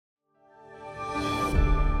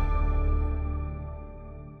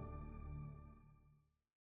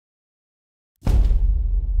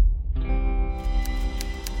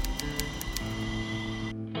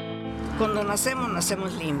cuando nacemos,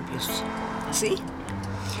 nacemos limpios, ¿sí?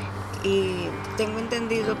 Y tengo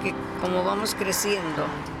entendido que como vamos creciendo,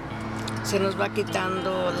 se nos va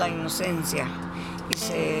quitando la inocencia y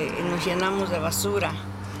nos llenamos de basura.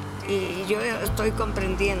 Y yo estoy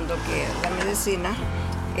comprendiendo que la medicina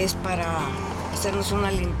es para hacernos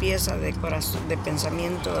una limpieza de corazón, de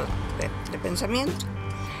pensamiento,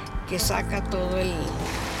 que saca todo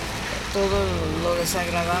lo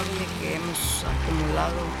desagradable que hemos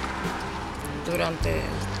acumulado durante el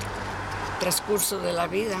transcurso de la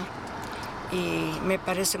vida. Y me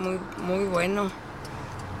parece muy bueno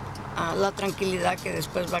la tranquilidad que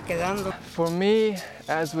después va quedando. For me,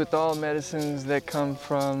 as with all medicines that come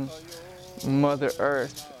from Mother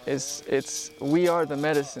Earth, we are the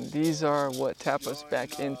medicine. These are what tap us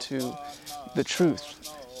back into the truth.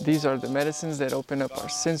 These are the medicines that open up our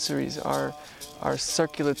sensories, our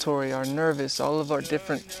circulatory, our nervous, all of our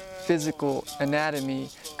different physical anatomy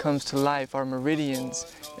comes to life. Our meridians,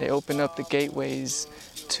 they open up the gateways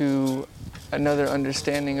to another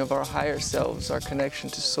understanding of our higher selves, our connection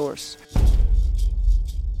to source.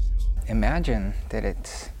 Imagine that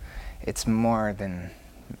it's more than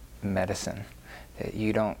medicine, that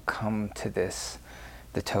you don't come to this,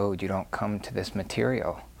 the toad, you don't come to this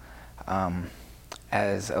material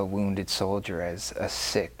as a wounded soldier, as a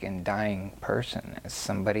sick and dying person, as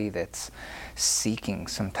somebody that's seeking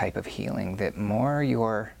some type of healing, that more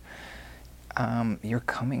you're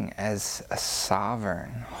coming as a sovereign,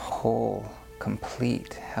 whole,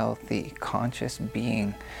 complete, healthy, conscious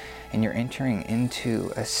being, and you're entering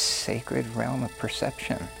into a sacred realm of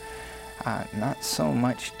perception, not so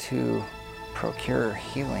much to procure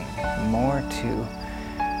healing, more to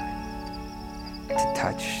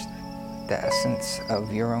touch the essence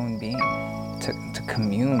of your own being, to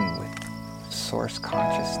commune with source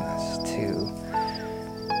consciousness, to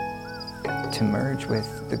merge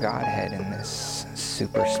with the Godhead in this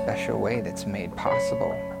super special way that's made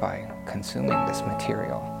possible by consuming this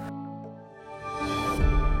material.